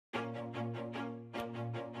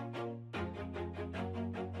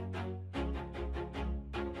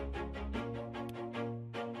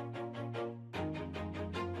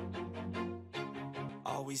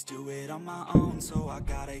Always do it on my own, so I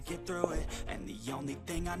gotta get through it. And the only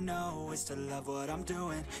thing I know is to love what I'm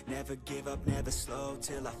doing. Never give up, never slow,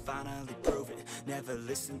 till I finally prove it. Never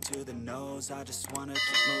listen to the no's, I just wanna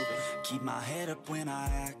keep moving. Keep my head up when I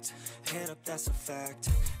act, head up, that's a fact.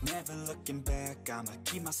 Never looking back, I'ma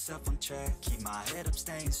keep myself on track. Keep my head up,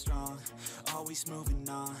 staying strong, always moving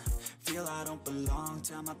on. Feel I don't belong,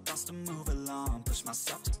 tell my thoughts to move along. Push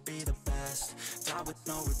myself to be the best, die with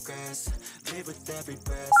no regrets. Live with every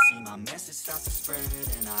breath, see my message start to spread.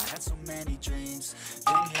 And I had so many dreams,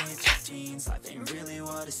 then you hit your teens. Life ain't really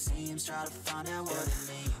what it seems, try to find out what it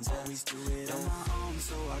means. Always do it on my own,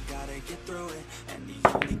 so I gotta get through it. And the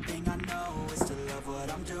only thing I know is to love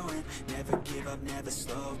what I'm doing. Never give up, never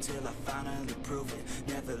slow, till I finally prove it.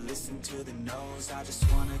 Never listen to the no's, I just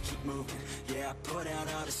wanna keep moving. Yeah, I put out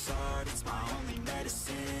all this art, it's my only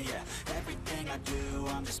medicine. Yeah, everything I do,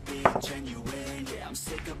 I'm just being genuine. Yeah, I'm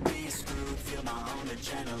sick of being screwed, feel my own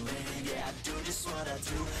adrenaline. Yeah, I do just what I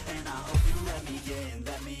do, and I hope you let me in,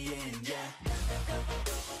 yeah.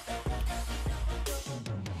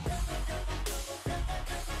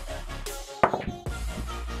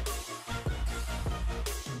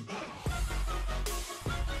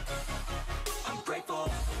 I'm grateful,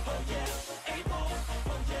 oh yeah, able,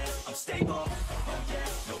 oh yeah, I'm stable, oh yeah,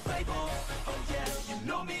 no label, oh yeah, you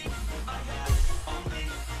know me, I have only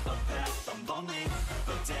a path, I'm lonely,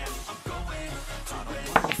 but damn, I'm going to win. I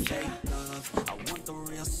want the fake love, I want the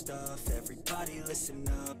real stuff. Everybody listen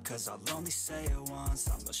up, cause I'll only say it once.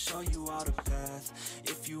 I'm gonna show you all the path,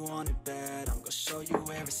 if you want it bad. I'm gonna show you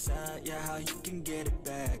where it's at, yeah, how you can get it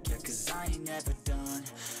back. Yeah, cause I ain't never done,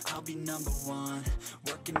 I'll be number one.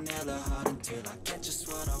 Working hella hard until I get just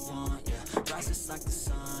what I want, yeah. Rises like the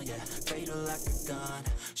sun, yeah, fatal like a gun.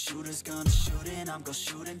 Shooters gonna shoot and I'm gonna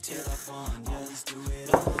shoot until I won, yeah. Always do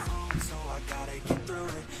it on my own, so I gotta get through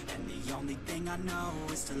it. And the only thing I know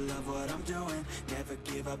is to love what I'm doing. Never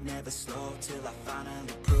give up, never slow, till I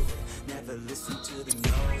finally prove it. Never listen to the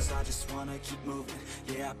no's, I just wanna keep moving.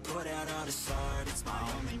 Yeah, I put out all this art, it's my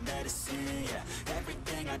only medicine. Yeah,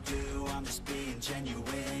 everything I do, I'm just being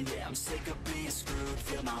genuine. Yeah, I'm sick of being screwed,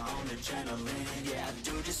 feel my own adrenaline. Yeah, I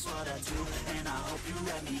do just what I do, and I hope you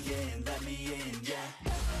let me in, yeah.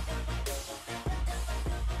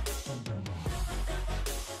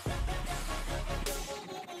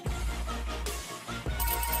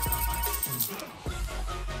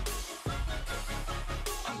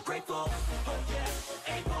 Grateful, oh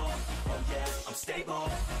yeah, able, oh yeah, I'm stable,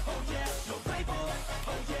 oh yeah, no label,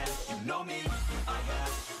 oh yeah, you know me, I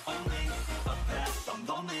have only a path, I'm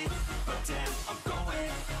lonely, but damn, I'm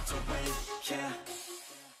going to win, yeah.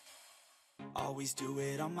 Always do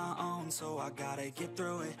it on my own, so I gotta get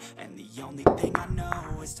through it. And the only thing I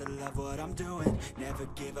know is to love what I'm doing. Never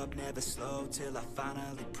give up, never slow, till I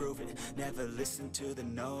finally prove it. Never listen to the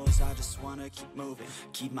no's, I just wanna keep moving.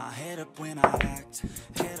 Keep my head up when I act,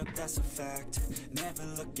 head up, that's a fact. Never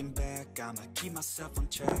looking back, I'ma keep myself on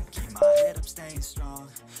track. Keep my head up, staying strong,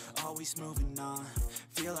 always moving on.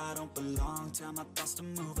 Feel I don't belong, tell my thoughts to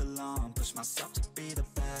move along. Push myself to be the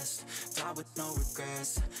best, die with no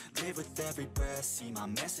regrets. Live with every breath, see my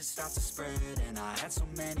message start to spread. And I had so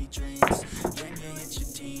many dreams, when you hit your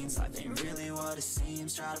teens. Life ain't really what it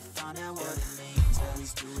seems, try to find out what it means.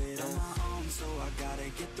 Always do it on my own, so I gotta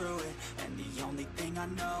get through it. And the only thing I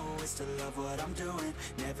know is to love what I'm doing.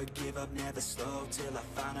 Never give up, never slow, till I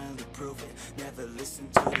finally prove it. Never listen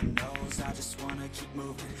to the no's, I just wanna keep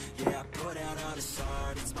moving. Yeah, I put out all this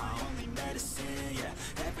art, it's my only medicine. Yeah,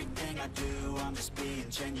 everything I do, I'm just being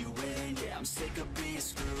genuine. Yeah, I'm sick of being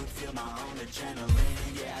screwed, feel my own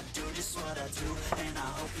adrenaline. Yeah, I do just what I do, and I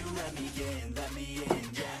hope you let me in,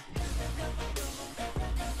 yeah.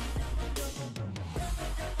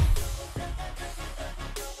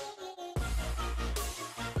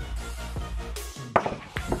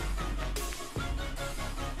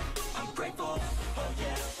 I'm grateful, oh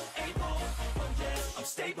yeah, able, oh yeah, I'm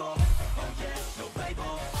stable, oh yeah, no label,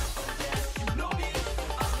 oh yeah, you know me,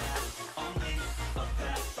 I have only a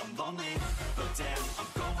path, I'm lonely, but damn, I'm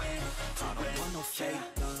going to win. I don't want no fake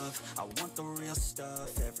love, I want the real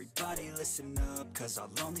stuff. Everybody listen up, cause I'll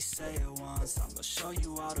only say it once. I'm gonna show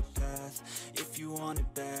you all the path, if you want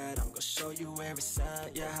it bad. I'm gonna show you where it's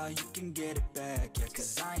at, yeah, how you can get it back. Yeah,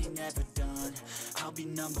 cause I ain't never done, I'll be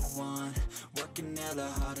number one. Working hella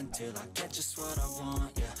hard until I get just what I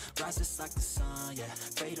want, yeah. Rises like the sun, yeah,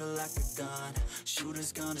 fatal like a gun.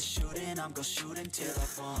 Shooters gonna shoot and I'm gonna shoot until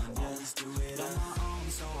I won, yeah. Always do it on my own,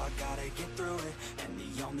 so I gotta get through it. And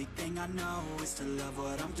the only thing I know is to love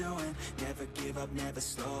what I'm I'm doing. Never give up, never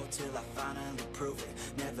slow, till I finally prove it.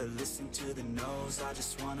 Never listen to the no's, I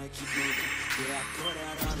just wanna keep moving. Yeah, I put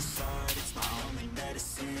out all this art, it's my only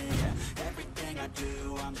medicine. Yeah, everything I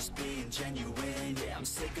do, I'm just being genuine. Yeah, I'm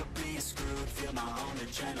sick of being screwed, feel my own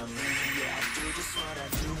adrenaline. Yeah, I do just what I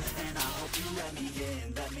do, and I hope you let me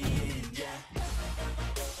in, yeah.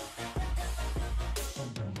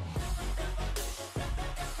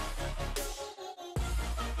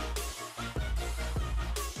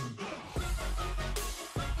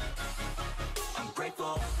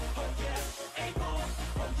 Grateful, oh yeah, able,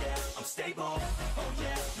 oh yeah, I'm stable, oh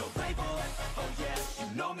yeah, no label, oh yeah,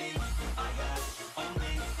 you know me, I have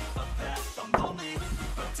only a path, I'm lonely,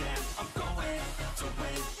 but damn, I'm going to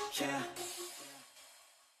win, yeah.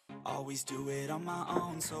 Always do it on my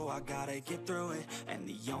own, so I gotta get through it. And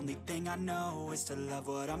the only thing I know is to love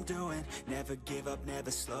what I'm doing. Never give up,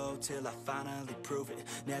 never slow, till I finally prove it.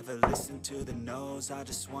 Never listen to the no's, I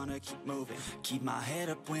just wanna keep moving. Keep my head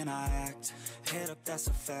up when I act, head up, that's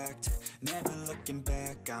a fact. Never looking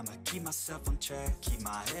back, I'ma keep myself on track. Keep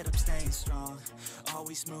my head up, staying strong,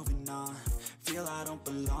 always moving on. Feel I don't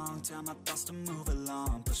belong, tell my thoughts to move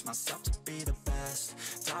along. Push myself to be the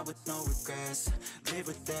best, die with no regrets. Live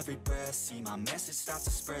with every breath, see my message start to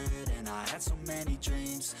spread. And I had so many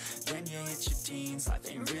dreams, then you hit your teens. Life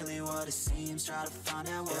ain't really what it seems, try to find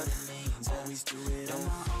out what it means. Always do it on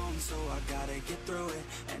my own, so I gotta get through it.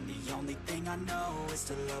 And the only thing I know is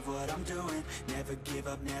to love what I'm doing. Never give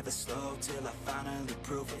up, never slow, till I finally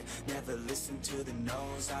prove it. Never listen to the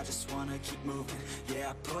no's, I just wanna keep moving.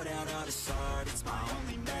 Yeah, I put out all this art, it's my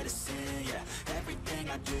only medicine. Yeah, everything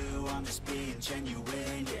I do, I'm just being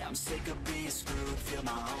genuine. Yeah, I'm sick of being screwed, feel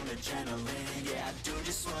my own adrenaline. Yeah, I do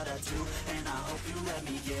just what I do, and I hope you let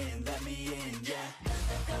me in, yeah.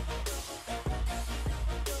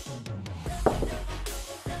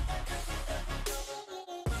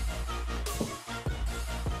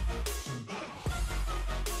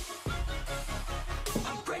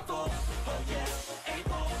 I'm grateful, oh yeah,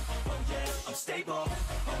 able, oh yeah, I'm stable,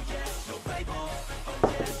 oh yeah, no label, oh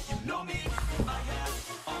yeah, you know me, I have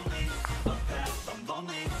only a path, I'm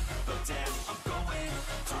lonely, but damn, I'm going to win.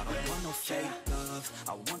 I don't want no fake love,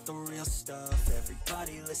 I want the real stuff.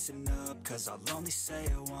 Everybody listen up, cause I'll only say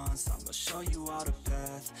it once. I'm gonna show you all the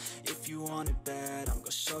path, if you want it bad. I'm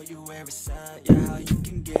gonna show you where it's at, yeah, how you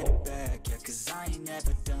can get it back. Yeah, cause I ain't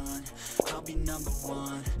never done, I'll be number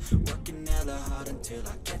one. Working hella hard until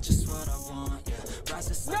I get just what I want, yeah. Rise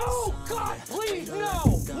to sun, no, God, yeah. please,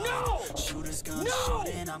 no, no! Shooters gonna shoot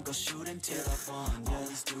and I'm gonna shoot until I won, yeah.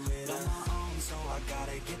 Always do it on my own, so I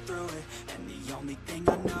gotta get through it. And the only thing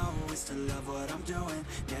I know is to love what I'm doing.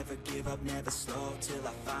 Never give up, never slow, till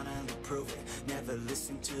I finally prove it. Never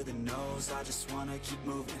listen to the no's, I just wanna keep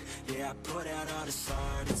moving. Yeah, I put out all this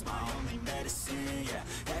art, it's my only medicine. Yeah,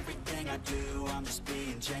 everything I do, I'm just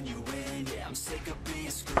being genuine. Yeah, I'm sick of being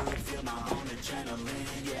screwed, feel my own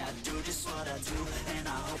adrenaline. Yeah, I do just what I do, and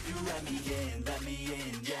I hope you let me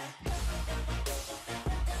in, yeah.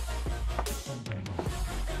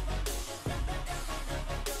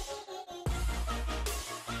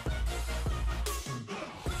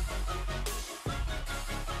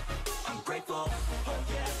 Grateful, oh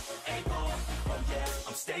yeah, able, oh yeah,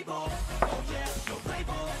 I'm stable, oh yeah, no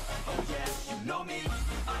label, oh yeah, you know me,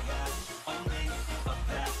 I have only a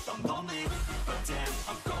path, I'm lonely, but damn,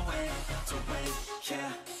 I'm going to win,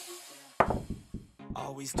 yeah.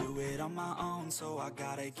 Always do it on my own, so I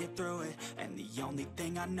gotta get through it. And the only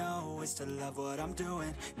thing I know is to love what I'm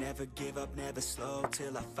doing. Never give up, never slow,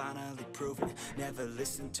 till I finally prove it. Never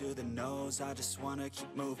listen to the no's, I just wanna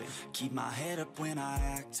keep moving. Keep my head up when I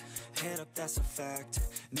act, head up, that's a fact.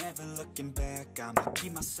 Never looking back, I'ma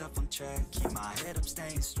keep myself on track. Keep my head up,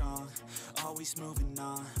 staying strong, always moving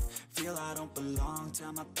on. Feel I don't belong,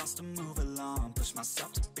 tell my thoughts to move along. Push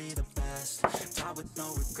myself to be the best, die with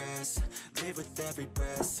no regrets. Live with every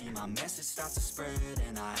breath, see my message start to spread.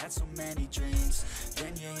 And I had so many dreams,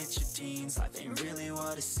 then you hit your teens. Life ain't really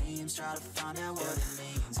what it seems, try to find out what it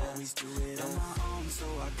means. Always do it on my own, so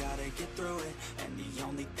I gotta get through it. And the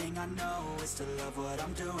only thing I know is to love what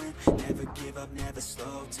I'm doing. Never give up, never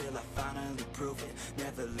slow, till I finally prove it.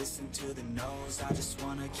 Never listen to the no's, I just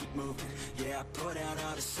wanna keep moving. Yeah, I put out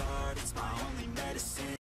all this art, it's my only medicine.